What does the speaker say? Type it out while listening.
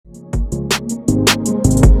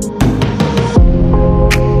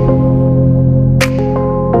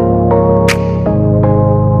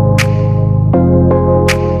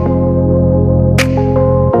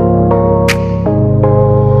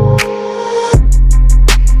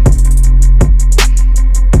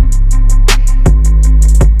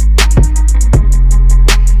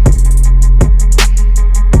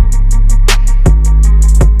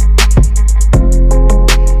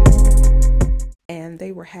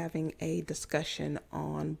Having a discussion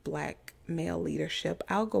on black male leadership.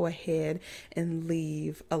 I'll go ahead and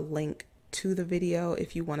leave a link to the video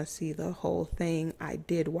if you want to see the whole thing. I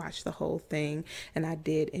did watch the whole thing and I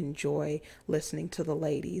did enjoy listening to the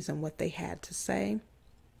ladies and what they had to say.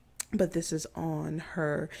 But this is on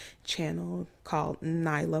her channel called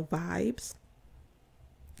NYLAH Vibes.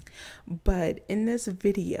 But in this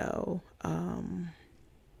video,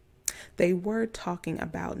 they were talking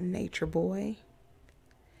about Nature Boy.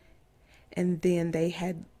 And then they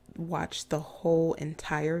had watched the whole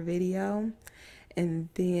entire video. And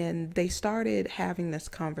then they started having this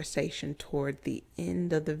conversation toward the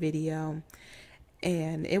end of the video.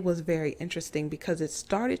 And it was very interesting because it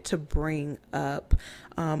started to bring up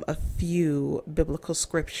a few biblical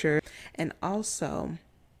scripture. And also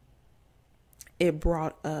it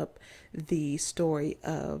brought up the story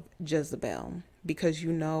of Jezebel. Because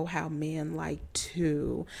you know how men like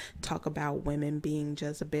to talk about women being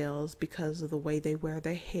Jezebels because of the way they wear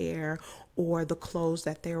their hair or the clothes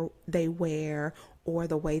that they wear or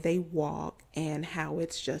the way they walk, and how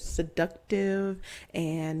it's just seductive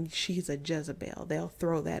and she's a Jezebel. They'll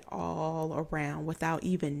throw that all around without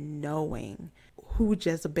even knowing who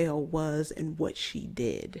Jezebel was and what she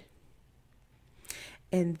did.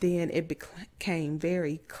 And then it became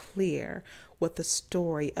very clear what the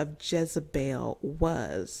story of Jezebel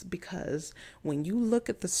was, because when you look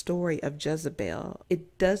at the story of Jezebel,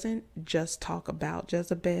 it doesn't just talk about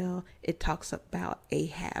Jezebel, it talks about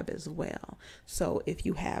Ahab as well. So if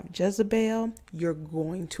you have Jezebel, you're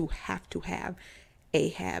going to have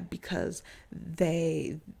Ahab, because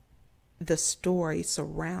the story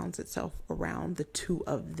surrounds itself around the two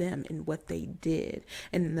of them and what they did.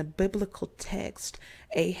 And in the biblical text,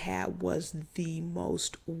 Ahab was the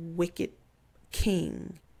most wicked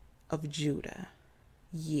king of Judah.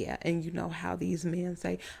 Yeah, and you know how these men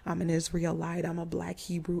say, I'm an Israelite, I'm a black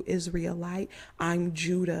Hebrew Israelite, I'm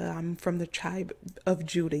Judah, I'm from the tribe of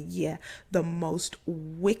Judah. Yeah, the most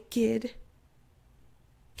wicked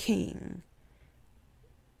king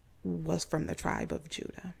was from the tribe of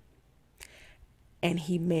Judah. And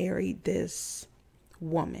he married this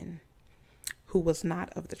woman who was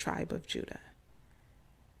not of the tribe of Judah.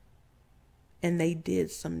 And they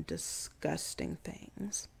did some disgusting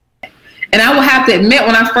things. And I will have to admit,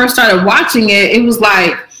 when I first started watching it, it was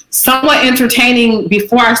like somewhat entertaining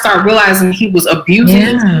before I started realizing he was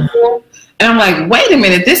abusing people. And I'm like, wait a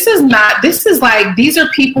minute, this is like, these are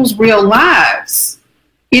people's real lives.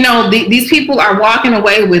 You know, these people are walking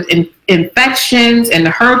away with infections and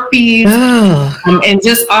herpes and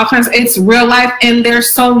just all kinds of, it's real life. And they're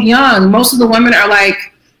so young. Most of the women are like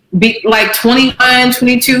 21,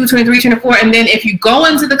 22, 23, 24. And then if you go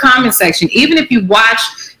into the comment section, even if you watch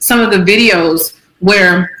some of the videos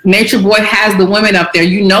where Nature Boy has the women up there,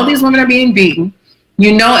 you know these women are being beaten.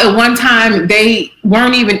 You know, at one time they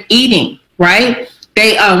weren't even eating, right?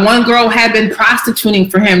 They one girl had been prostituting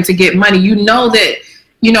for him to get money. You know that,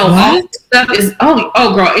 you know, all this stuff is,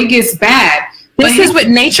 oh girl, it gets bad. This is with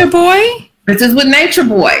Nature Boy? This is with Nature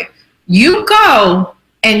Boy. You go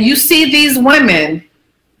and you see these women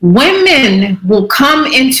will come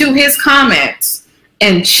into his comments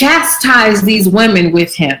and chastise these women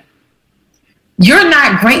with him. You're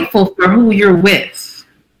not grateful for who you're with.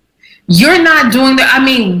 You're not doing that. I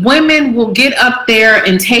mean, women will get up there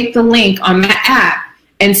and take the link on that app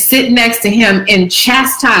and sit next to him and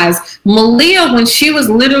chastise. Malia, when she was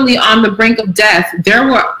literally on the brink of death, there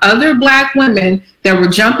were other black women that were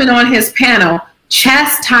jumping on his panel,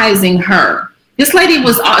 chastising her. This lady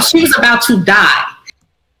she was about to die.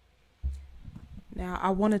 Now,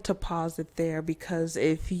 I wanted to pause it there because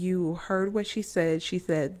if you heard what she said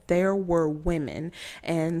there were women,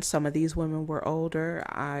 and some of these women were older.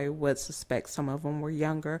 I would suspect some of them were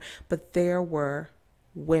younger, but there were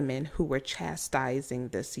women who were chastising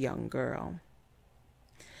this young girl,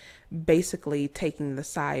 basically taking the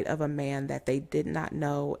side of a man that they did not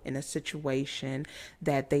know, in a situation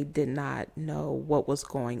that they did not know what was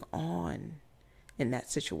going on in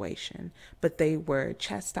that situation, but they were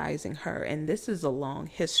chastising her. And this is a long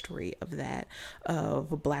history of that,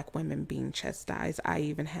 of black women being chastised. I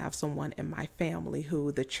even have someone in my family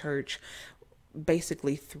who the church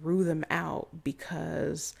basically threw them out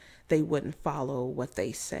because they wouldn't follow what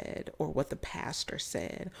they said or what the pastor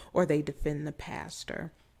said, or they defend the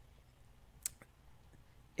pastor.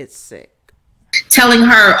 It's sick. Telling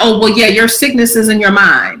her, oh, well, yeah, your sickness is in your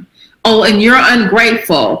mind. Oh, and you're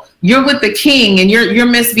ungrateful. You're with the king and you're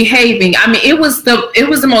misbehaving. I mean, it was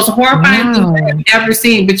the most horrifying thing I've ever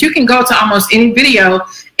seen. But you can go to almost any video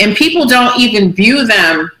and people don't even view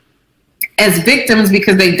them as victims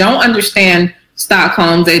because they don't understand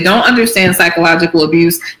Stockholm. They don't understand psychological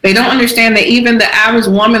abuse. They don't understand that even the average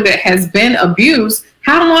woman that has been abused,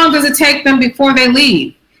 how long does it take them before they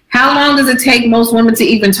leave? How long does it take most women to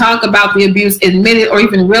even talk about the abuse, admit it, or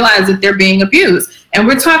even realize that they're being abused? And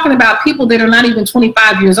we're talking about people that are not even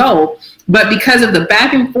 25 years old. But because of the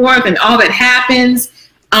back and forth and all that happens,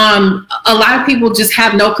 a lot of people just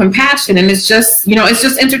have no compassion. And it's just, you know, it's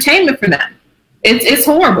just entertainment for them. It's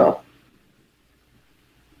horrible.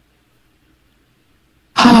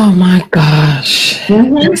 Oh my gosh.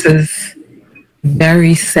 This is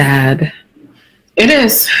very sad. It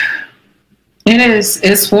is. It is.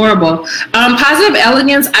 It's horrible. Positive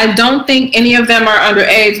Elegance, I don't think any of them are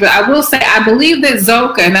underage, but I will say I believe that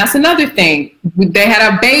Zoka, and that's another thing, they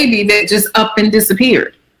had a baby that just up and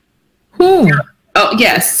disappeared. Who? Oh,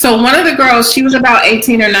 yes. So one of the girls, she was about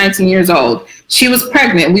 18 or 19 years old. She was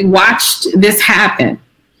pregnant. We watched this happen.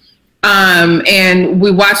 And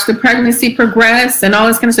we watched the pregnancy progress and all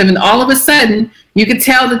this kind of stuff. And all of a sudden, you could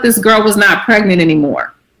tell that this girl was not pregnant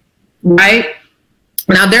anymore. Right?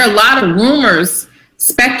 Now, there are a lot of rumors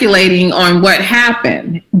speculating on what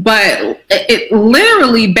happened, but it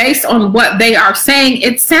literally, based on what they are saying,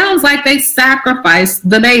 it sounds like they sacrificed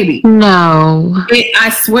the baby. No. I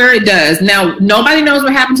swear it does. Now, nobody knows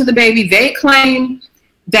what happened to the baby. They claim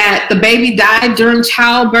that the baby died during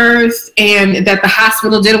childbirth and that the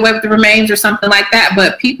hospital did away with the remains or something like that.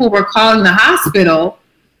 But people were calling the hospital.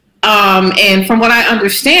 And from what I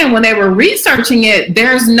understand, when they were researching it,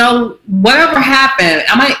 there's no, whatever happened.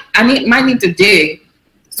 I might need to dig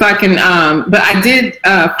so I can, but I did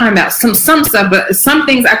find out some stuff, but some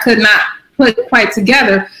things I could not put quite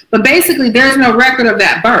together. But basically, there's no record of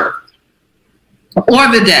that birth or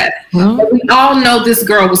the death. But we all know this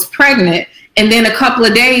girl was pregnant. And then a couple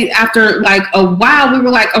of days after, like a while, we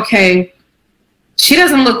were like, okay, she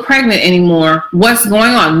doesn't look pregnant anymore. What's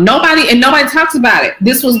going on? Nobody talks about it.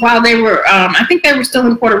 This was while they were, I think they were still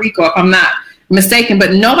in Puerto Rico, if I'm not mistaken,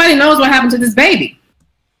 but nobody knows what happened to this baby.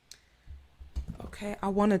 Okay, I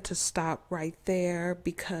wanted to stop right there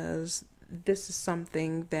because this is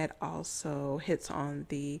something that also hits on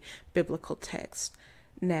the biblical text.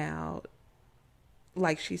 Now,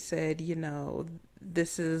 like she said, you know,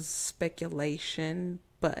 this is speculation,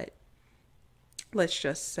 but let's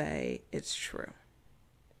just say it's true.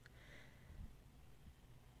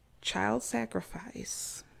 Child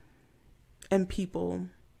sacrifice, and people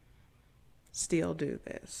still do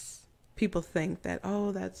this. People think that,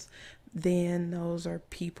 oh, those are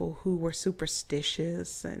people who were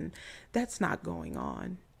superstitious, and that's not going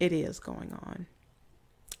on. It is going on,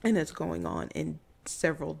 and it's going on in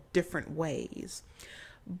several different ways.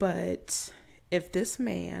 But if this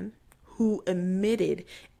man who admitted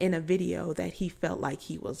in a video that he felt like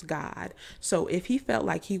he was God, so if he felt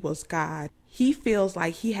like he was God, he feels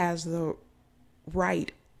like he has the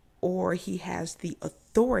right or he has the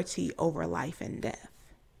authority over life and death.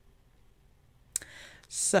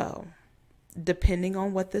 So, depending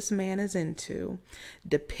on what this man is into,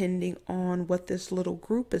 depending on what this little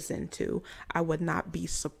group is into, I would not be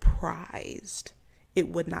surprised. It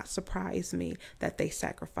would not surprise me that they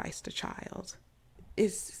sacrificed a child.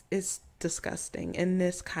 It's disgusting. And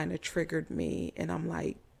this kind of triggered me. And I'm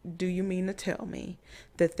like, do you mean to tell me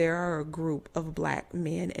that there are a group of Black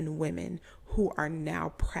men and women who are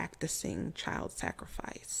now practicing child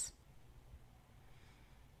sacrifice?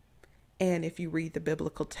 And if you read the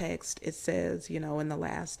biblical text, it says, you know, in the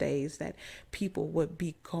last days that people would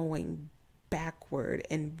be going backward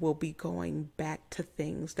and will be going back to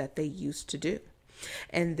things that they used to do.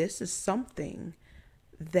 And this is something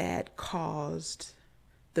that caused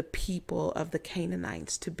the people of the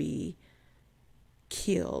Canaanites to be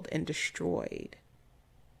killed and destroyed,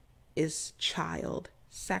 is child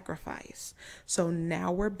sacrifice. So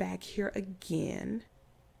now we're back here again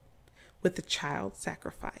with the child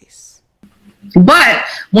sacrifice. But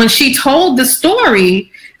when she told the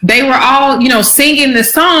story, they were all, you know, singing the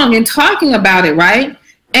song and talking about it, right?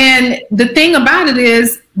 And the thing about it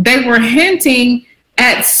is they were hinting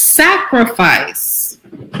at sacrifice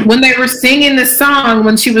when they were singing the song,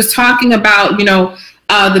 when she was talking about, you know,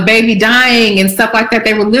 the baby dying and stuff like that.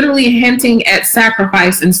 They were literally hinting at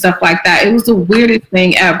sacrifice and stuff like that. It was the weirdest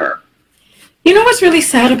thing ever. You know what's really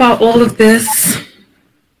sad about all of this?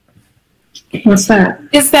 What's that?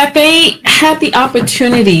 Is that they had the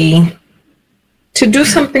opportunity to do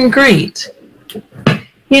something great.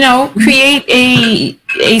 You know, create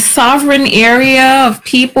a sovereign area of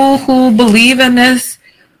people who believe in this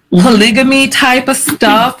polygamy type of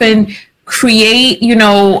stuff, and create, you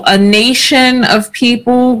know, a nation of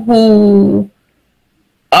people who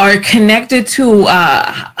are connected to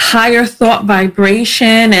higher thought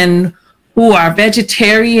vibration, and who are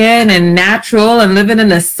vegetarian and natural and living in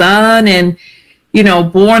the sun, and, you know,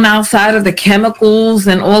 born outside of the chemicals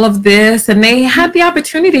and all of this. And they had the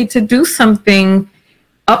opportunity to do something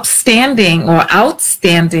upstanding or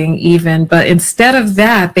outstanding even, but instead of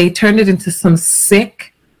that, they turned it into some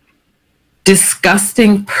sick,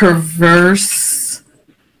 disgusting, perverse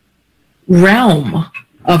realm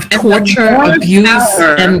of torture, abuse,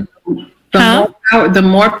 and the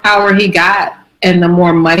more power he got and the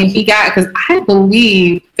more money he got, because I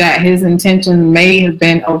believe that his intention may have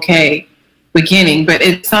been okay beginning, but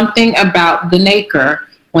it's something about the Naker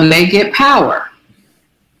when they get power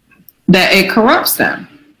that it corrupts them.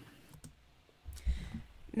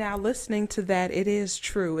 Now, listening to that, it is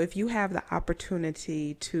true. If you have the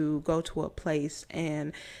opportunity to go to a place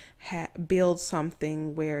and build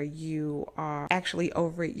something where you are actually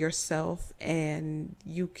over it yourself, and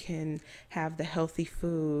you can have the healthy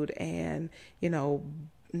food, and, you know,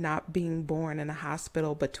 not being born in a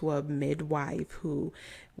hospital, but to a midwife who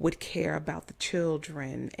would care about the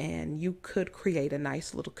children, and you could create a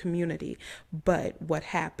nice little community. But what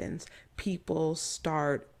happens? People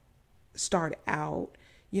start out,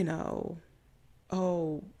 you know,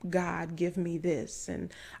 oh, God, give me this,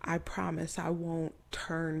 and I promise I won't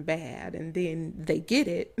turn bad. And then they get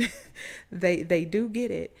it. they do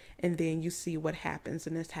get it. And then you see what happens.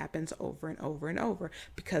 And this happens over and over and over,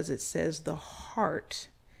 because it says the heart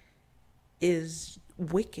is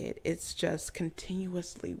wicked. It's just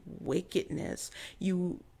continuously wickedness.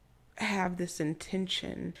 You have this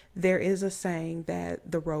intention. There is a saying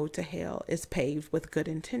that the road to hell is paved with good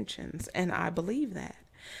intentions. And I believe that.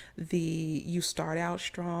 You start out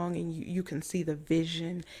strong, and you can see the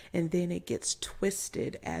vision, and then it gets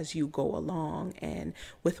twisted as you go along, and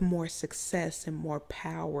with more success and more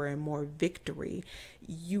power and more victory,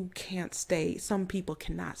 you can't stay, some people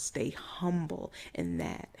cannot stay humble in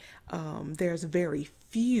that. There's very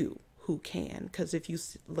few who can, because if you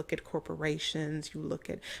look at corporations, you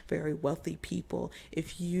look at very wealthy people,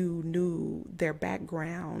 if you knew their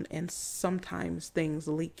background, and sometimes things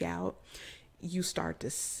leak out, you start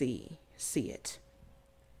to see it.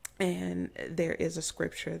 And there is a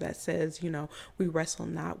scripture that says, you know, we wrestle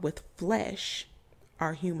not with flesh,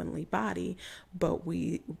 our humanly body, but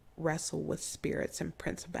we wrestle with spirits and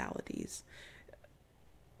principalities.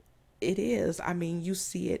 It is, I mean, you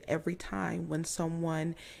see it every time when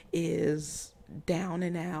someone is down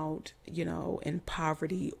and out, you know, in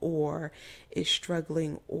poverty, or is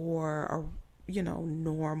struggling, or you know,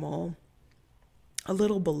 normal, a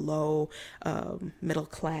little below middle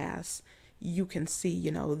class. You can see,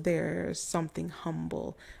 you know, there's something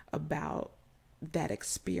humble about that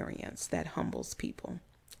experience that humbles people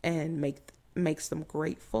and makes them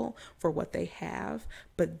grateful for what they have.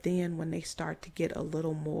 But then when they start to get a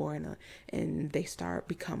little more, and they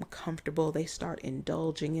become comfortable, they start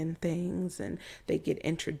indulging in things, and they get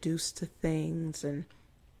introduced to things, and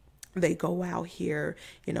they go out here,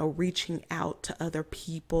 you know, reaching out to other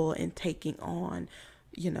people and taking on,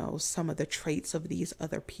 you know, some of the traits of these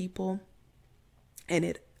other people. And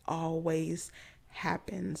it always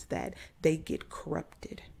happens that they get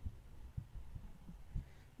corrupted.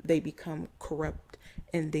 They become corrupt,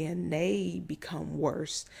 and then they become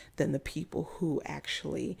worse than the people who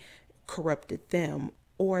actually corrupted them,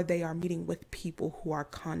 or they are meeting with people who are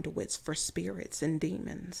conduits for spirits and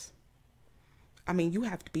demons. I mean, you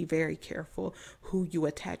have to be very careful who you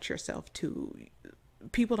attach yourself to.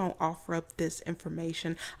 People don't offer up this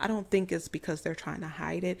information. I don't think it's because they're trying to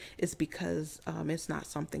hide it. It's because it's not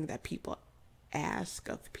something that people ask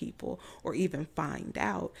of people, or even find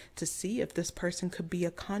out to see if this person could be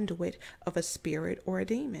a conduit of a spirit or a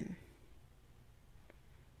demon,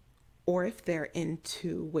 or if they're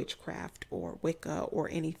into witchcraft or Wicca or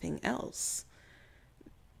anything else.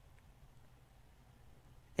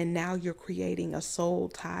 And now you're creating a soul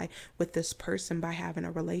tie with this person by having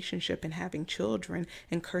a relationship and having children,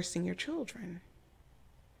 and cursing your children.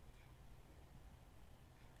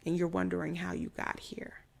 And you're wondering how you got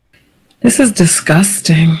here. This is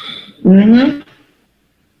disgusting. Mm-hmm.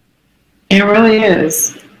 It really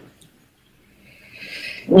is.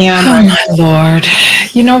 Yeah. Oh my Lord.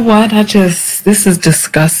 You know what? This is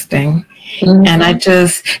disgusting. Mm-hmm. And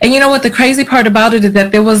and you know what the crazy part about it is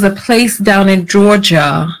that there was a place down in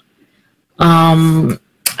Georgia,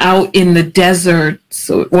 out in the deserts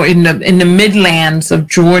or in the Midlands of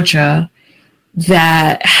Georgia,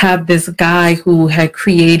 that had this guy who had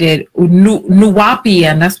created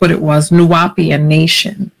Nuwapian. That's what it was, Nuwapian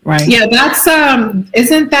Nation, right? Yeah, that's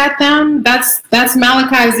isn't that them? That's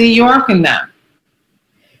Malachi Z. York and them.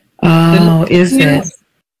 Oh, is it?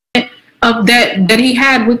 Of that he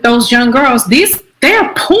had with those young girls.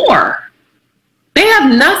 They're poor. They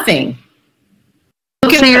have nothing.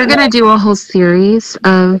 So you're going to do a whole series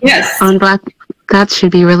of on Black. That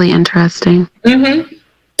should be really interesting. Mm-hmm.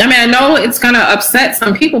 I mean, I know it's going to upset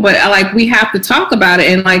some people, but like we have to talk about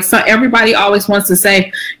it. And like, so everybody always wants to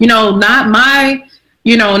say, not my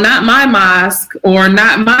mosque or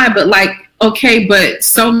not but like, okay, but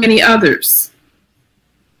so many others.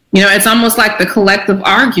 It's almost like the collective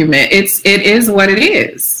argument. It is what it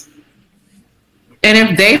is. And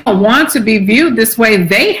if they don't want to be viewed this way,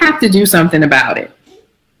 they have to do something about it.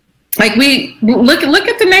 Like we look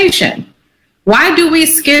at the nation. Why do we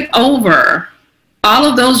skip over all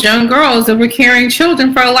of those young girls that were carrying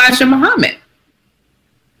children for Elijah Muhammad?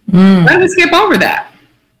 Why do we skip over that?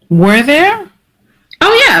 Were there?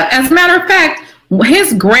 Oh yeah. As a matter of fact,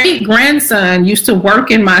 his great grandson used to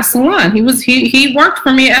work in my salon. He worked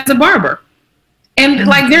for me as a barber. And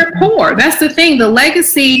like, they're poor. That's the thing. The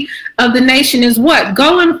legacy of the nation is what?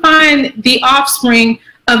 Go and find the offspring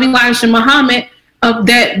of Elijah Muhammad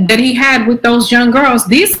that he had with those young girls.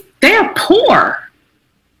 They're poor.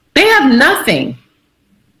 They have nothing.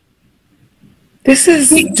 This is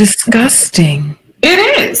disgusting.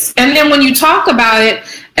 It is. And then when you talk about it,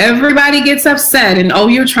 everybody gets upset and, oh,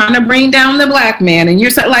 you're trying to bring down the black man. And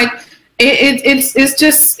you're so, like,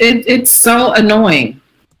 it's so annoying.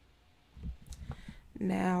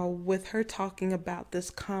 Now, with her talking about this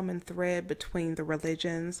common thread between the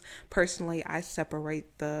religions, personally, I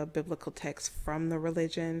separate the biblical text from the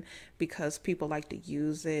religion because people like to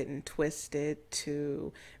use it and twist it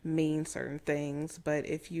to mean certain things. But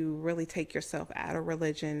if you really take yourself out of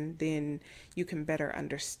religion, then you can better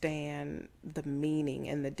understand the meaning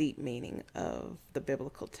and the deep meaning of the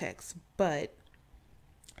biblical text. But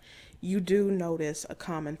you do notice a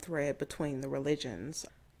common thread between the religions.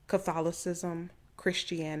 Catholicism,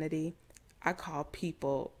 Christianity. I call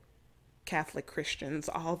people Catholic Christians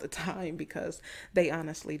all the time because they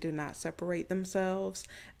honestly do not separate themselves.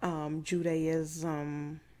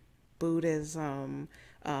 Judaism, Buddhism,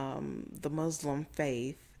 the Muslim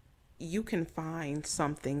faith, you can find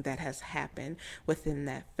something that has happened within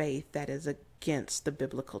that faith that is against the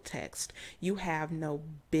biblical text. You have no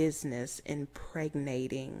business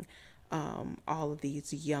impregnating all of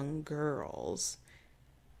these young girls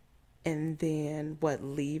and then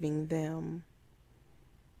leaving them,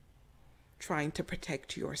 trying to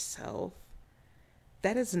protect yourself.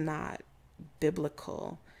 That is not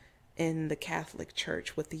biblical. In the Catholic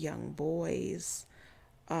Church with the young boys,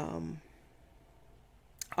 all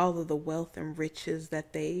of the wealth and riches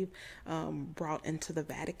that they've brought into the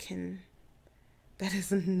Vatican, that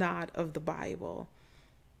is not of the Bible.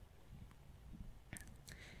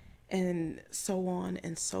 And so on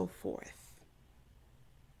and so forth.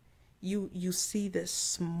 You see this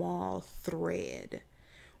small thread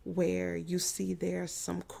where you see there's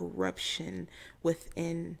some corruption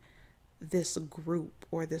within this group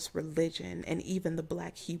or this religion, and even the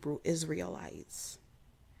Black Hebrew Israelites.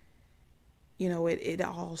 It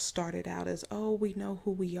all started out as, oh, we know who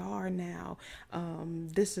we are now.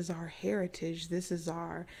 This is our heritage. This is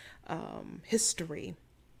our history.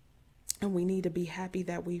 And we need to be happy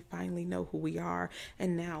that we finally know who we are.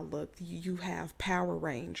 And now look, you have Power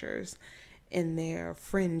Rangers in their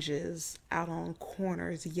fringes out on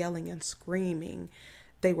corners yelling and screaming.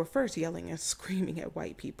 They were first yelling and screaming at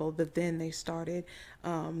white people, but then they started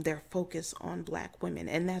their focus on Black women.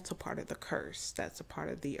 And that's a part of the curse. That's a part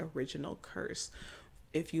of the original curse.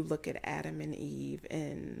 If you look at Adam and Eve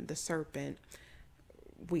and the serpent,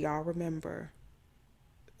 we all remember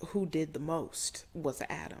who did the most was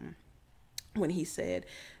Adam. When he said,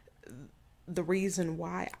 the reason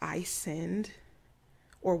why I sinned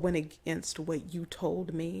or went against what you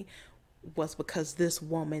told me was because this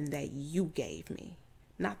woman that you gave me,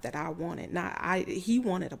 not that I wanted, he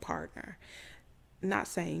wanted a partner, not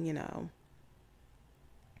saying,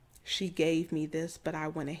 she gave me this, but I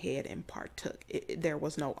went ahead and partook. There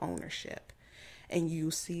was no ownership. And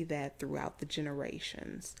you see that throughout the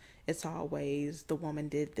generations. It's always the woman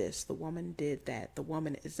did this, the woman did that, the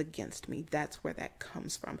woman is against me. That's where that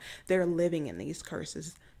comes from. They're living in these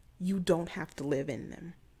curses. You don't have to live in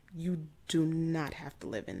them. You do not have to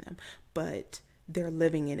live in them. But they're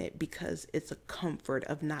living in it because it's a comfort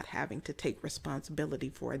of not having to take responsibility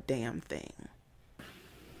for a damn thing.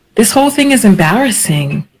 This whole thing is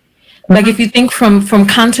embarrassing. Like, if you think from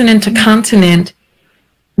continent to continent,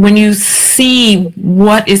 when you see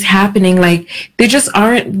what is happening, like, there just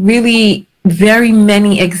aren't really very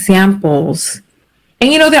many examples.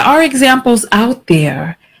 And, you know, there are examples out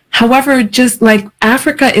there. However, just like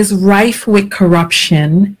Africa is rife with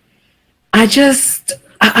corruption, I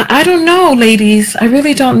don't know, ladies. I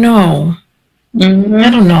really don't know. I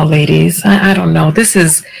don't know, ladies. I don't know. This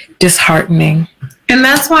is disheartening. And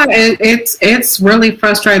that's why it's really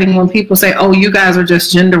frustrating when people say, oh, you guys are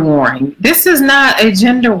just gender warring. This is not a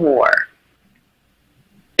gender war.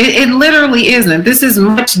 It literally isn't. This is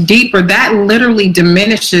much deeper. That literally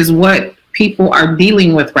diminishes what people are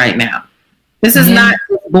dealing with right now. This is not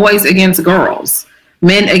boys against girls,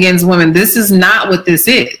 men against women. This is not what this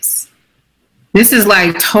is. This is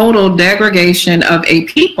like total degradation of a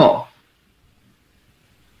people.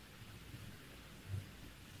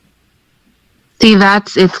 See,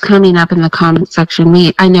 it's coming up in the comment section.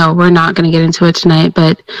 I know we're not going to get into it tonight,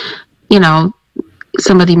 but, you know,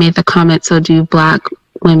 somebody made the comment, so do Black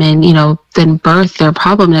women, you know, then birth their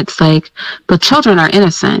problem. And it's like, but children are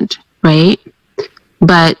innocent, right?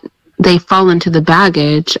 But they fall into the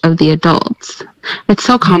baggage of the adults. It's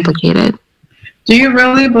so complicated. Do you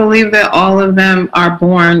really believe that all of them are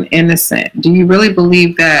born innocent? Do you really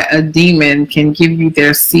believe that a demon can give you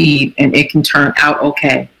their seed and it can turn out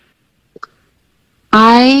okay?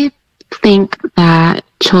 I think that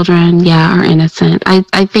children, are innocent.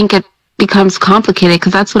 I think it becomes complicated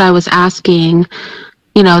because that's what I was asking.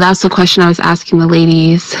 You know, that's the question I was asking the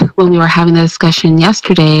ladies when we were having the discussion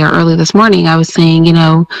yesterday or early this morning. I was saying, you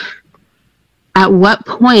know, at what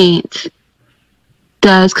point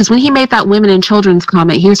because when he made that women and children's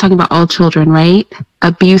comment, he was talking about all children, right?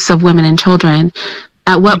 Abuse of women and children.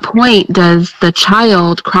 At what point does the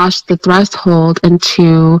child cross the threshold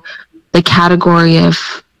into the category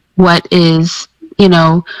of what is, you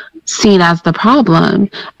know, seen as the problem?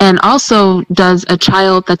 And also, does a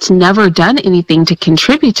child that's never done anything to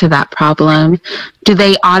contribute to that problem, do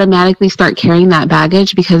they automatically start carrying that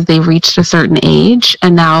baggage because they've reached a certain age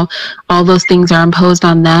and now all those things are imposed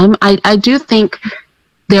on them? I do think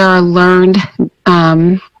there are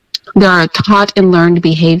taught and learned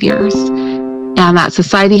behaviors, and that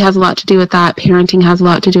society has a lot to do with that. Parenting has a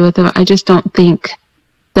lot to do with it. I just don't think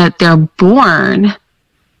that they're born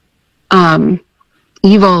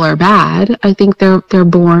evil or bad. I think they're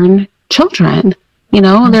born children. You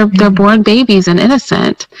know, they're born babies and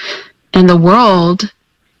innocent, and the world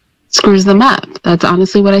screws them up. That's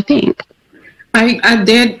honestly what I think.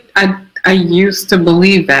 I used to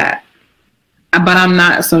believe that, but I'm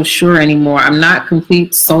not so sure anymore. I'm not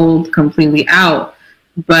sold completely out,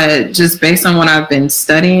 but just based on what I've been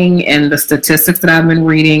studying and the statistics that I've been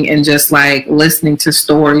reading and just like listening to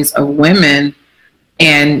stories of women,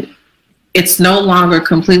 and it's no longer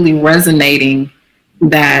completely resonating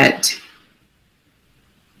that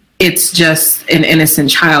it's just an innocent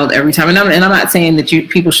child every time. And I'm not saying that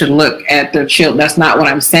people should look at their children. That's not what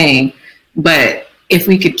I'm saying. But if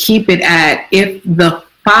we could keep it at, if the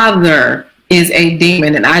father is a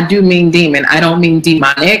demon, and I do mean demon, I don't mean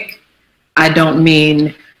demonic, I don't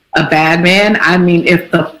mean a bad man, I mean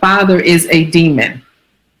if the father is a demon,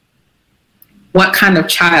 what kind of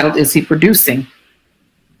child is he producing?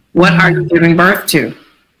 What are you giving birth to?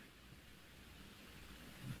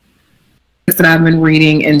 That I've been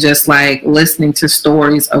reading and just like listening to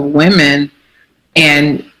stories of women,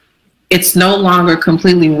 and it's no longer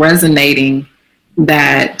completely resonating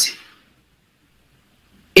that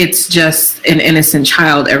it's just an innocent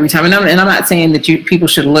child every time. And I'm not saying that people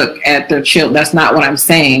should look at their children. That's not what I'm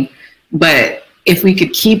saying. But if we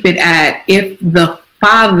could keep it at, if the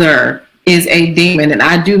father is a demon, and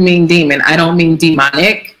I do mean demon, I don't mean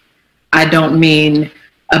demonic, I don't mean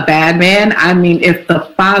a bad man, I mean if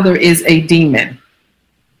the father is a demon,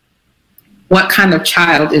 what kind of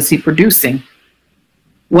child is he producing?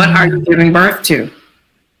 What are you giving birth to?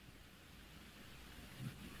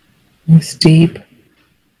 It's deep.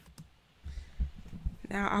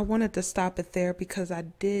 Now, I wanted to stop it there because I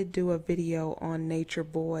did do a video on Nature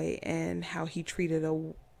Boy and how he treated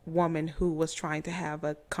a woman who was trying to have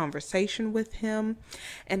a conversation with him.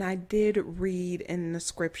 And I did read in the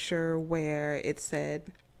scripture where it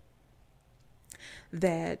said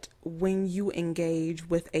that when you engage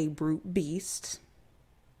with a brute beast,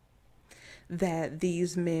 that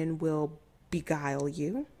these men will beguile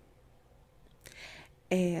you.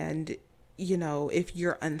 And, you know, if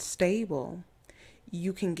you're unstable,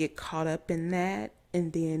 you can get caught up in that,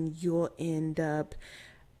 and then you'll end up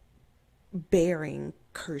bearing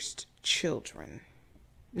cursed children.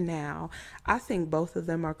 Now, I think both of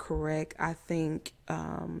them are correct. I think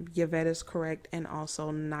YEVETTE is correct and also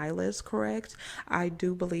NYLAH is correct. I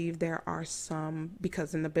do believe there are some,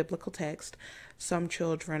 because in the biblical text, some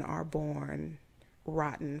children are born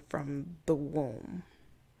rotten from the womb.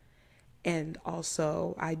 And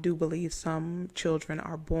also, I do believe some children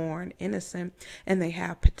are born innocent and they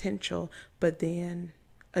have potential, but then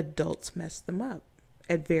adults mess them up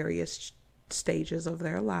at various stages of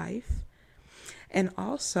their life. And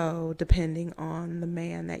also, depending on the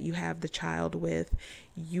man that you have the child with,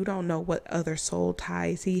 you don't know what other soul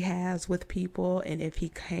ties he has with people, and if he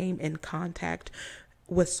came in contact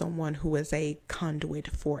with someone who is a conduit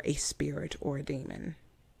for a spirit or a demon.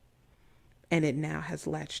 And it now has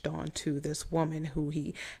latched on to this woman who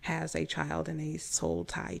he has a child and a soul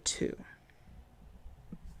tie to.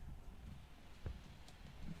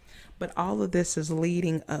 But all of this is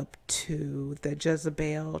leading up to the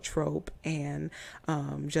Jezebel trope and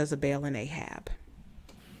Jezebel and Ahab.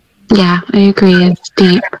 Yeah, I agree. It's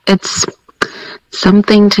deep. It's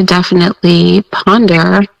something to definitely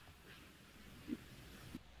ponder.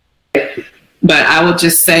 But I would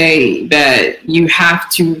just say that you have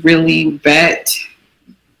to really vet.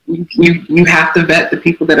 You have to vet the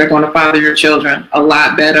people that are going to father your children a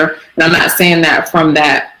lot better. And I'm not saying that from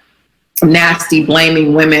that nasty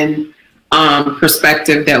blaming women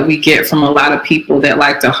perspective that we get from a lot of people that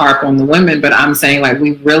like to harp on the women, but I'm saying like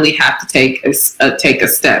we really have to take a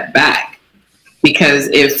step back, because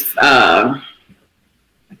if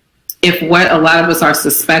what a lot of us are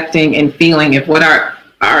suspecting and feeling, if what our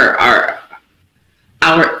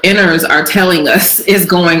inners are telling us is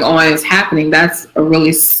going on, is happening, that's a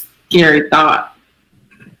really scary thought.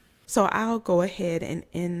 So I'll go ahead and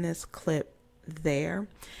end this clip there.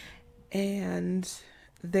 And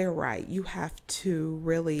they're right. You have to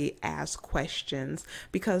really ask questions,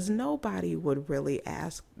 because nobody would really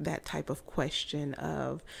ask that type of question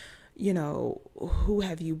of, you know, who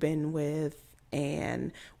have you been with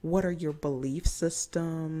and what are your belief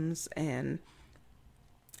systems, and,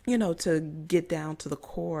 you know, to get down to the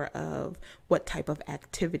core of what type of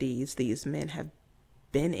activities these men have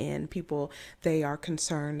been in. People, they are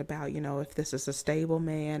concerned about, you know, if this is a stable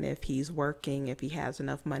man, if he's working, if he has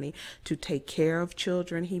enough money to take care of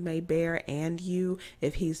children he may bear and you,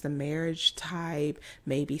 if he's the marriage type,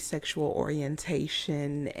 maybe sexual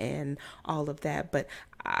orientation and all of that. But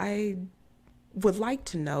I would like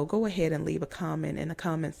to know, go ahead and leave a comment in the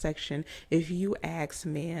comment section if you ask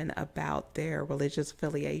men about their religious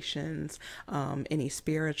affiliations, any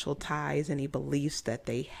spiritual ties, any beliefs that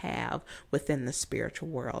they have within the spiritual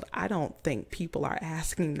world. I don't think people are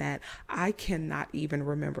asking that. I cannot even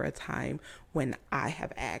remember a time when I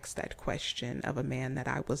have asked that question of a man that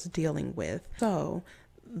I was dealing with. So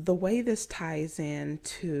the way this ties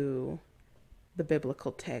into the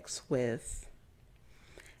biblical text with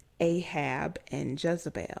Ahab and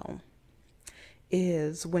Jezebel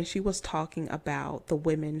is when she was talking about the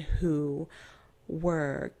women who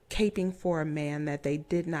were caping for a man that they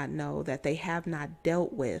did not know, that they have not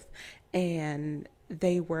dealt with, and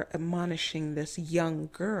they were admonishing this young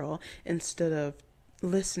girl instead of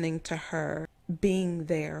listening to her, being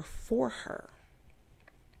there for her.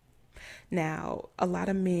 Now, a lot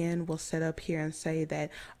of men will sit up here and say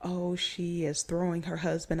that, oh, she is throwing her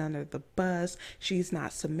husband under the bus. She's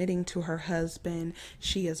not submitting to her husband.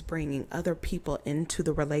 She is bringing other people into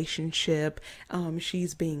the relationship.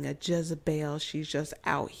 She's being a Jezebel. She's just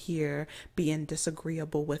out here being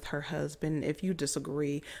disagreeable with her husband. If you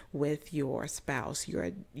disagree with your spouse, you're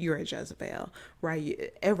a Jezebel,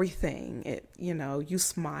 right? Everything, you know, you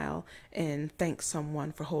smile and thank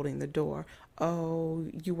someone for holding the door. Oh,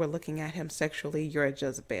 you were looking at him sexually, you're a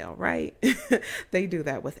Jezebel, right? They do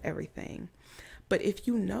that with everything. But if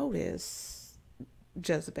you notice,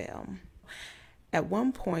 Jezebel, at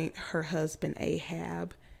one point, her husband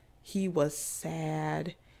Ahab, he was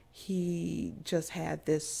sad. He just had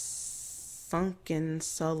this sunken,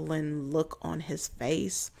 sullen look on his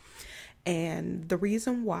face. And the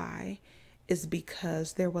reason why is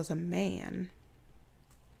because there was a man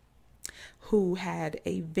who had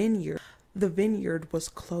a vineyard. The vineyard was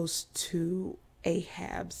close to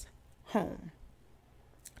Ahab's home.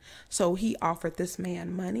 So he offered this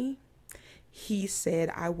man money. He said,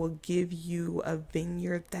 I will give you a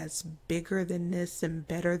vineyard that's bigger than this and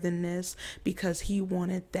better than this, because he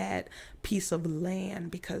wanted that piece of land,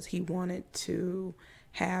 because he wanted to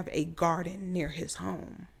have a garden near his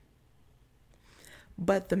home.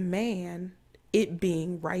 But the man, it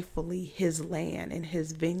being rightfully his land and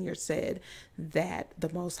his vineyard, said that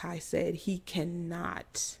the Most High said he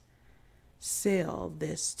cannot sell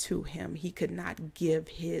this to him. He could not give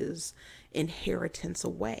his inheritance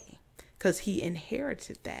away because he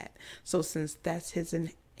inherited that. So since that's his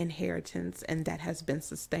inheritance and that has been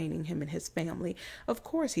sustaining him and his family, of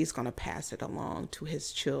course he's going to pass it along to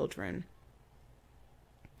his children.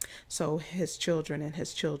 So his children and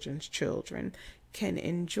his children's children can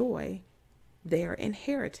enjoy their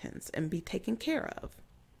inheritance and be taken care of.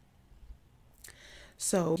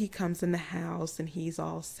 So he comes in the house and he's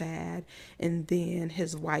all sad. And then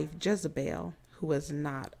his wife Jezebel, who is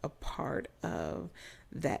not a part of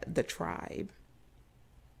the tribe,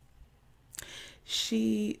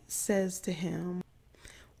 she says to him,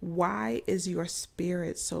 "Why is your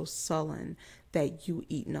spirit so sullen that you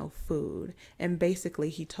eat no food?" And basically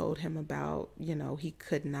he told him about, he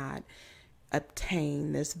could not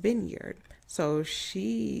obtain this vineyard. So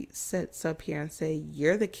she sits up here and say,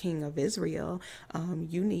 "You're the king of Israel.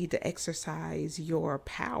 You need to exercise your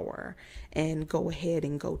power and go ahead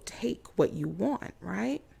and go take what you want,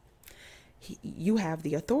 right? You have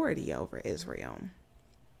the authority over Israel."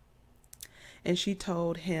 And she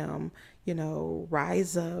told him,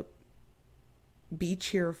 "Rise up, be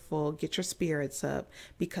cheerful, get your spirits up,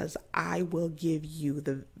 because I will give you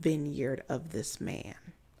the vineyard of this man.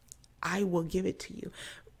 I will give it to you."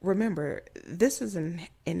 Remember, this is an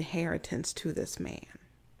inheritance to this man.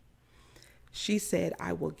 She said,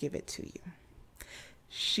 "I will give it to you."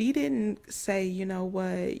 She didn't say, "You know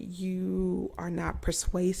what, you are not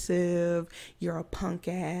persuasive, you're a punk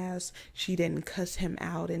ass." She didn't cuss him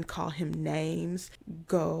out and call him names.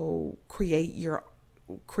 Go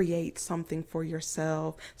create something for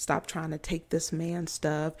yourself. Stop trying to take this man's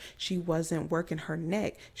stuff. She wasn't working her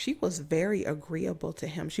neck. She was very agreeable to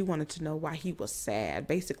him. She wanted to know why he was sad.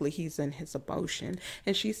 Basically, he's in his emotion.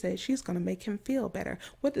 And she said she's going to make him feel better.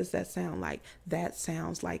 What does that sound like? That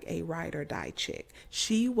sounds like a ride or die chick.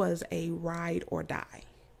 She was a ride or die.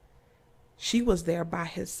 She was there by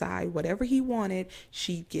his side. Whatever he wanted,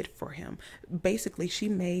 she'd get for him. Basically, she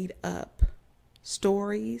made up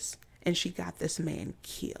stories and she got this man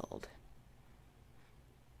killed.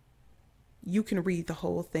 You can read the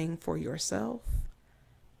whole thing for yourself.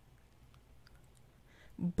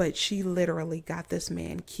 But she literally got this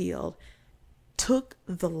man killed, took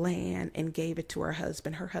the land and gave it to her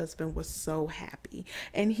husband. Her husband was so happy.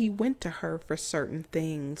 And he went to her for certain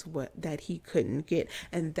things that he couldn't get.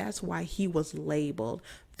 And that's why he was labeled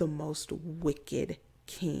the most wicked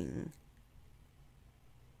king.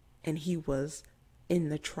 And he was in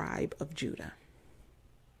the tribe of Judah.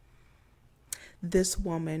 This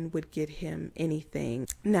woman would get him anything.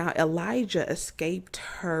 Now, Elijah escaped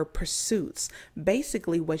her pursuits.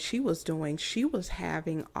 Basically, what she was doing, she was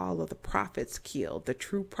having all of the prophets killed. The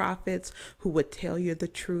true prophets who would tell you the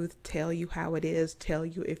truth, tell you how it is, tell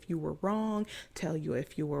you if you were wrong, tell you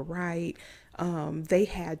if you were right. They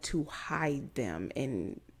had to hide them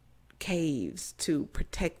in caves to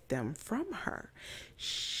protect them from her.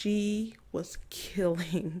 She was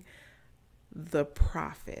killing the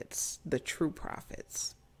prophets, the true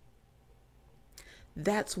prophets.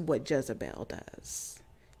 That's what Jezebel does.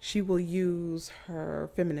 She will use her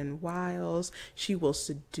feminine wiles. She will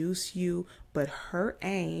seduce you, but her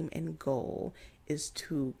aim and goal is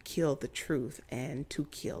to kill the truth and to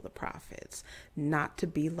kill the prophets. Not to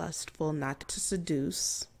be lustful, not to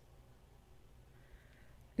seduce,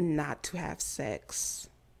 not to have sex,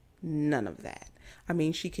 none of that. I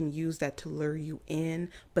mean, she can use that to lure you in,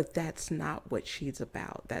 but that's not what she's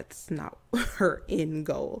about. That's not her end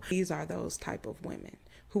goal. These are those type of women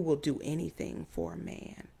who will do anything for a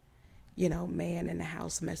man. Man in the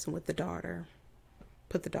house messing with the daughter,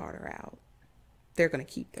 put the daughter out. They're going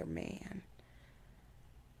to keep their man.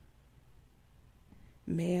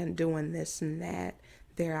 Man doing this and that.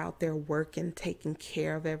 They're out there working, taking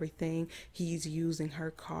care of everything. He's using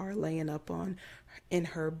her car, laying up in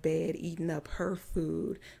her bed, eating up her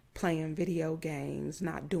food, playing video games,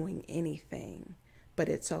 not doing anything. But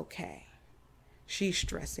it's okay. She's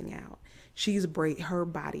stressing out. Her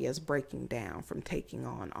body is breaking down from taking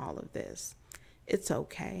on all of this. It's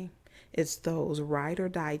okay. It's those ride or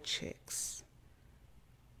die chicks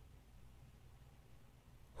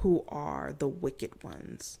who are the wicked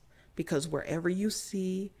ones. Because wherever you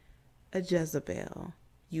see a Jezebel,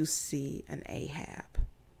 you see an Ahab.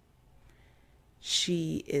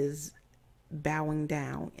 She is bowing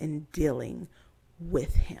down and dealing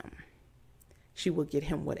with him. She will get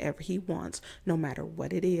him whatever he wants, no matter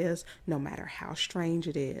what it is, no matter how strange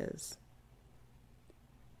it is,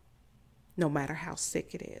 no matter how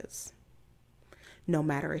sick it is, no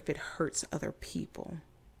matter if it hurts other people.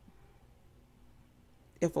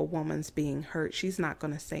 if a woman's being hurt, she's not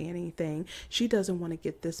going to say anything. She doesn't want to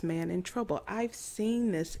get this man in trouble. I've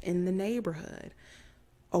seen this in the neighborhood.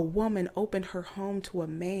 A woman opened her home to a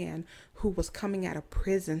man who was coming out of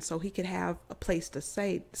prison so he could have a place to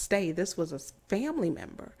stay. This was a family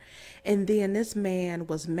member. And then this man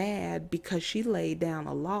was mad because she laid down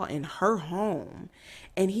a law in her home,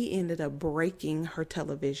 and he ended up breaking her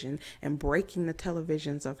television and breaking the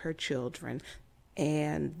televisions of her children.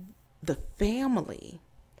 And the family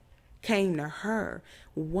came to her.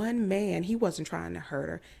 One man, he wasn't trying to hurt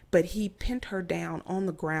her, but he pinned her down on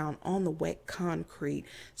the ground on the wet concrete,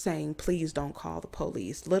 saying, please don't call the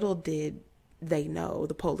police. Little did they know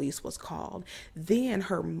the police was called. Then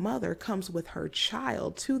her mother comes with her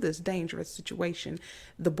child to this dangerous situation.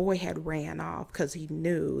 The boy had ran off because he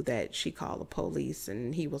knew that she called the police,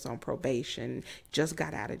 and he was on probation, just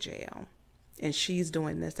got out of jail. And she's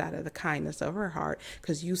doing this out of the kindness of her heart,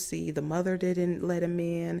 because you see, the mother didn't let him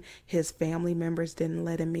in, his family members didn't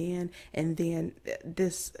let him in, and then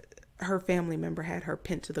her family member had her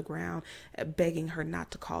pinned to the ground, begging her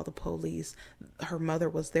not to call the police. Her mother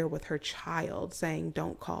was there with her child saying,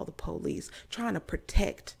 don't call the police, trying to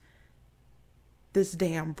protect this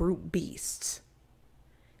damn brute beast.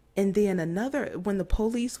 And then when the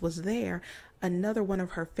police was there, another one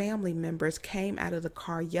of her family members came out of the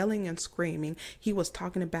car yelling and screaming. He was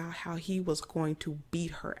talking about how he was going to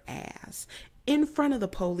beat her ass in front of the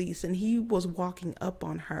police, and he was walking up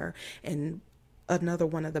on her, and another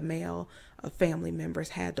one of the male family members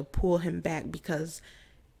had to pull him back, because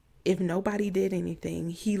if nobody did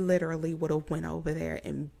anything, he literally would have went over there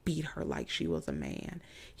and beat her like she was a man.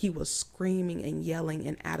 He was screaming and yelling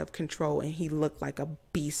and out of control, and he looked like a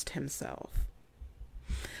beast himself.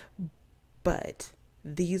 But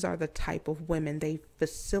these are the type of women, they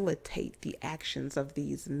facilitate the actions of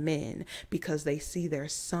these men because they see their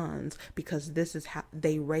sons, because this is how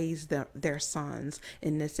they raise their sons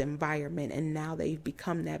in this environment. And now they've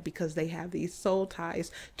become that because they have these soul ties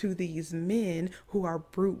to these men who are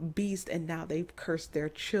brute beasts, and now they've cursed their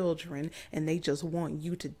children, and they just want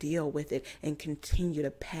you to deal with it and continue to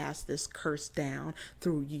pass this curse down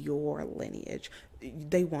through your lineage.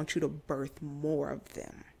 They want you to birth more of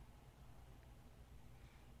them.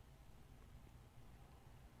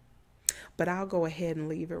 But I'll go ahead and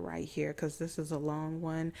leave it right here because this is a long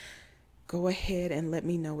one. Go ahead and let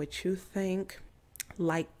me know what you think.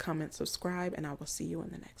 Like, comment, subscribe, and I will see you in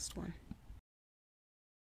the next one.